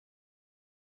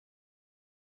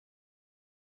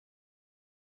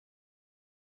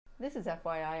This is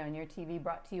FYI on YourTV,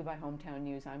 brought to you by Hometown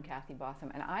News. I'm Kathy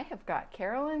Botham, and I have got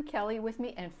Karelyn Kelly with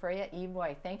me and Freya Eve.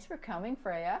 Thanks for coming,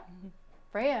 Freya.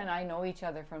 Freya and I know each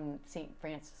other from St.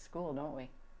 Francis School, don't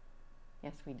we?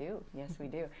 Yes, we do. Yes, we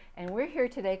do. And we're here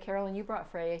today. Karelyn, you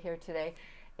brought Freya here today.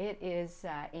 It is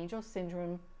Angelman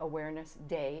Syndrome Awareness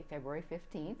Day, February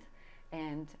 15th,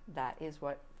 and that is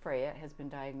what Freya has been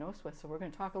diagnosed with. So we're going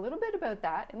to talk a little bit about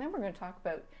that, and then we're going to talk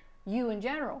about you in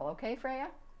general. Okay, Freya?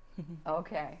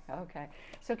 Okay.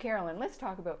 So Karelyn, let's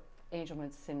talk about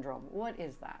Angelman syndrome. What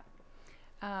is that?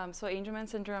 So Angelman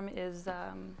syndrome is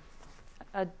I'm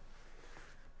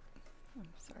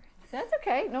sorry. That's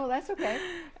okay. No, that's okay.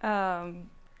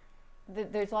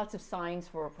 There's lots of signs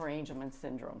for Angelman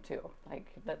syndrome too.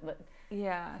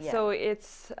 Yeah. So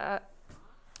it's a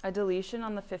deletion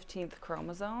on the 15th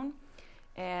chromosome,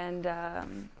 and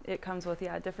it comes with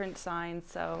different signs.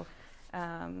 So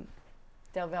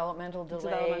developmental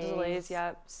delays.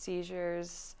 Yeah,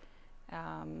 seizures,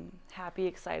 happy,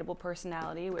 excitable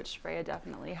personality, which Freya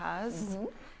definitely has,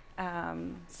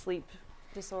 sleep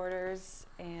disorders,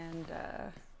 and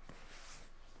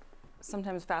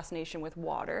sometimes fascination with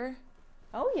water.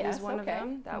 Oh, yes, is one of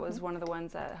them. That was one of the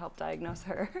ones that helped diagnose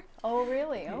her. Oh,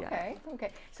 really? Okay,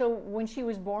 okay. So when she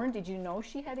was born, did you know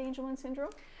she had Angelman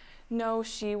syndrome? No,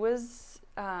 she was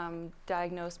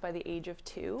diagnosed by the age of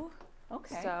 2.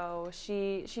 Okay. So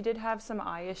she did have some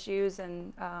eye issues,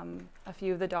 and a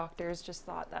few of the doctors just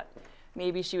thought that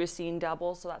maybe she was seeing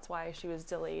double, so that's why she was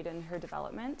delayed in her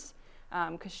development,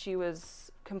 because she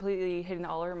was completely hitting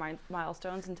all her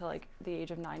milestones until like the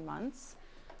age of 9 months.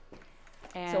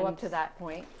 And so up to that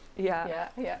point. Yeah.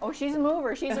 Yeah. Oh, she's a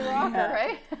mover. She's a rocker,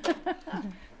 right?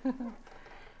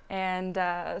 And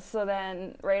so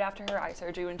then right after her eye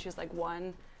surgery, when she was like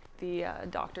 1, the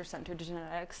doctor sent her to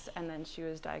genetics, and then she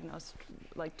was diagnosed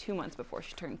like 2 months before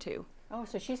she turned 2. Oh,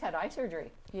 so she's had eye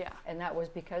surgery. Yeah. And that was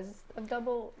because of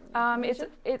double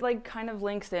vision? It like kind of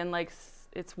links in, like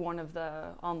it's one of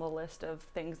on the list of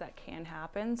things that can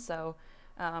happen. So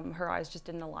her eyes just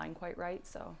didn't align quite right,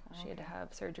 so she had to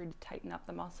have surgery to tighten up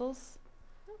the muscles.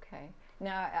 Okay.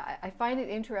 Now, I find it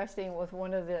interesting with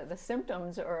one of the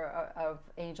symptoms of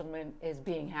Angelman is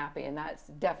being happy, and that's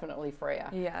definitely Freya.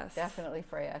 Yes. Definitely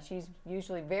Freya. She's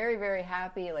usually very, very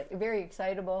happy, like very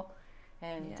excitable,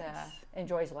 and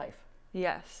enjoys life.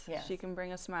 Yes. She can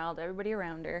bring a smile to everybody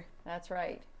around her. That's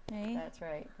right. Hey? That's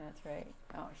right.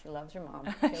 Oh, she loves her mom.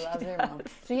 She loves her mom.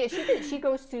 So yeah, she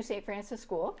goes to St. Francis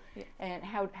School. Yeah. And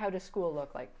how does school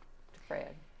look like to Freya?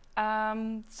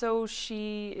 So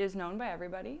she is known by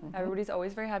everybody. Everybody's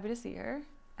always very happy to see her.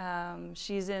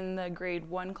 She's in the grade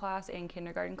 1 class and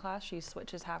kindergarten class. She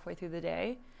switches halfway through the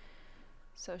day.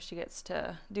 So she gets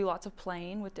to do lots of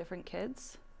playing with different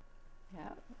kids.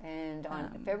 Yeah, and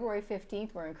on February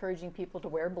 15th, we're encouraging people to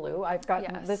wear blue. I've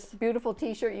got this beautiful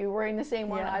t-shirt. You're wearing the same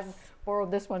one. Yes. I've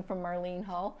borrowed this one from Marlene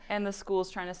Hull. And the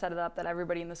school's trying to set it up that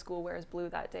everybody in the school wears blue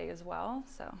that day as well,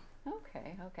 so.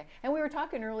 Okay. And we were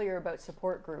talking earlier about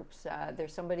support groups.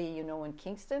 There's somebody you know in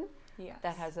Kingston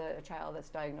that has a child that's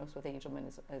diagnosed with Angelman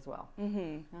as well.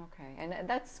 Okay, and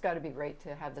that's got to be great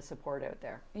to have the support out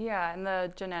there. Yeah, and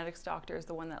the genetics doctor is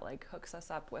the one that like hooks us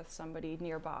up with somebody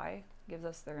nearby, gives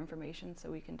us their information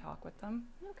so we can talk with them.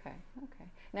 Okay.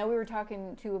 Now we were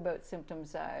talking too about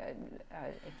symptoms,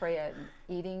 Freya,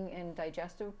 eating and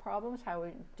digestive problems. How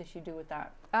does she do with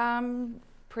that?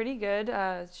 Pretty good.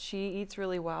 She eats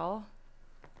really well.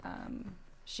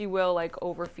 She will like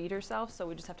overfeed herself, so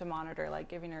we just have to monitor, like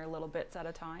giving her little bits at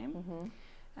a time.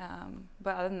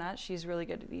 But other than that, she's really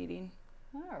good at eating.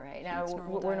 All right. Now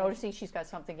we're noticing she's got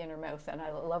something in her mouth, and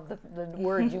I love the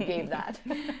word you gave that.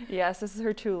 Yes, this is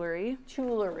her tuilery.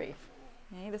 Tuilery.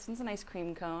 Okay, this one's an ice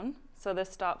cream cone. So this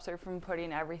stops her from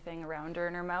putting everything around her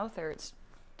in her mouth, or it's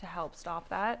to help stop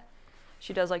that.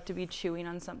 She does like to be chewing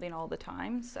on something all the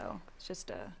time, so it's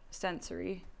just a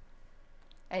sensory.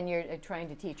 And you're trying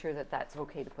to teach her that that's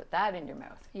okay to put that in your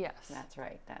mouth. Yes. That's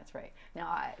right. Now,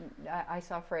 I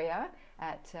saw Freya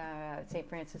at St.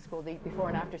 Francis School, the before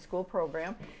and after school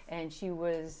program, and she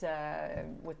was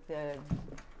with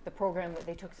the program that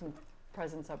they took some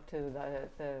presents up to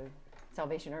the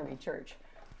Salvation Army Church.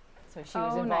 So she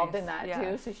was involved in that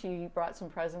too. So she brought some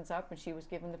presents up, and she was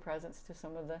giving the presents to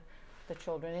some of the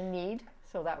children in need.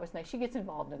 So that was nice. She gets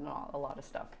involved in a lot of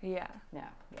stuff. Yeah,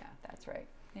 that's right.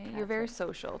 Yeah, you're very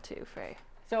social too, Frey.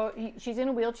 So she's in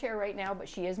a wheelchair right now, but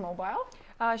she is mobile?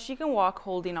 She can walk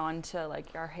holding on to like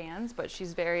our hands, but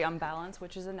she's very unbalanced,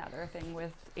 which is another thing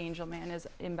with Angelman is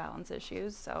imbalance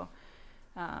issues. So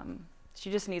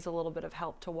she just needs a little bit of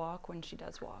help to walk when she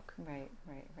does walk. Right.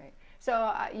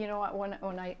 So you know what?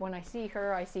 When I see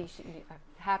her, I see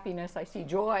happiness. I see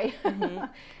joy, and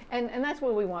that's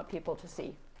what we want people to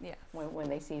see. Yes. When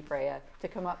they see Freya, to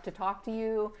come up to talk to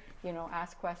you, you know,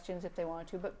 ask questions if they want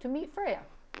to, but to meet Freya.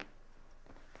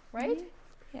 Right?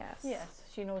 Yes. Yes.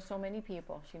 She knows so many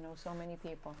people. She knows so many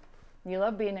people. You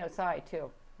love being outside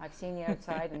too. I've seen you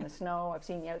outside in the snow. I've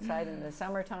seen you outside in the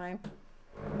summertime.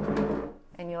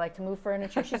 And you like to move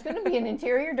furniture. She's going to be an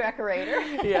interior decorator.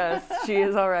 Yes, she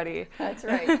is already. That's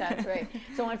right, that's right.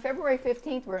 So on February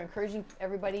 15th, we're encouraging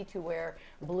everybody to wear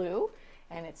blue,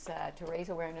 and it's to raise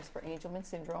awareness for Angelman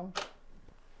Syndrome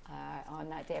on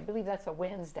that day. I believe that's a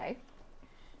Wednesday.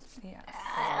 Yes.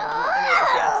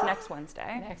 Yes, next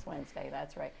Wednesday. Next Wednesday,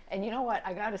 that's right. And you know what?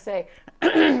 I got to say,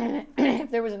 if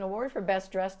there was an award for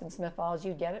best dressed in Smith Falls,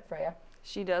 you'd get it, Freya.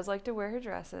 She does like to wear her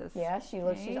dresses. Yeah, she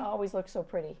always looks so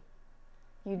pretty.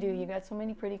 You do. You got so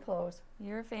many pretty clothes.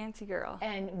 You're a fancy girl.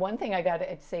 And one thing I got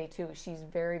to say too, she's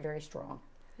very, very strong.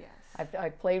 Yes.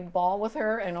 I've played ball with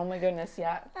her, and oh my goodness,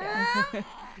 yeah.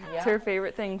 It's her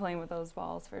favorite thing, playing with those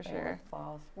balls, for sure. Favorite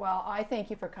balls. Well, I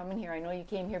thank you for coming here. I know you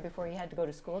came here before you had to go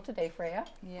to school today, Freya.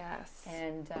 Yes.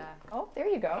 And oh, there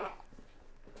you go.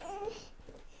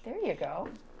 There you go.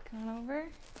 Come on over.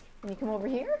 Can you come over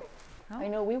here? Oh. I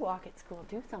know we walk at school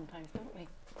too sometimes, don't we?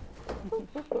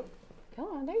 Come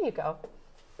on, there you go.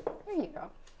 There you go.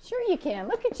 Sure you can.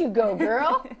 Look at you go,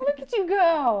 girl. Look at you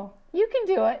go. You can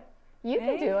do it. You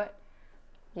can do it.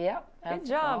 Yep. Good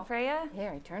job, Freya.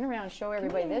 Here, turn around and show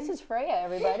everybody. This is Freya,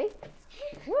 everybody.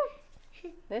 Woo.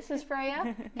 This is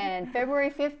Freya. And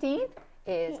February 15th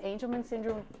is Angelman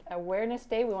Syndrome Awareness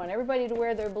Day. We want everybody to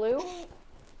wear their blue.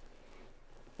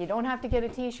 You don't have to get a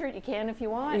t-shirt. You can if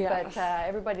you want. Yes. But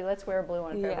everybody, let's wear blue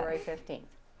on February 15th.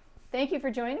 Thank you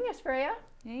for joining us, Freya.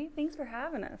 Hey, thanks for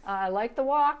having us. I like the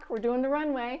walk. We're doing the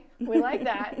runway. We like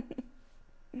that.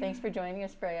 Thanks for joining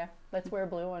us, Freya. Let's wear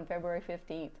blue on February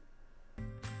 15th.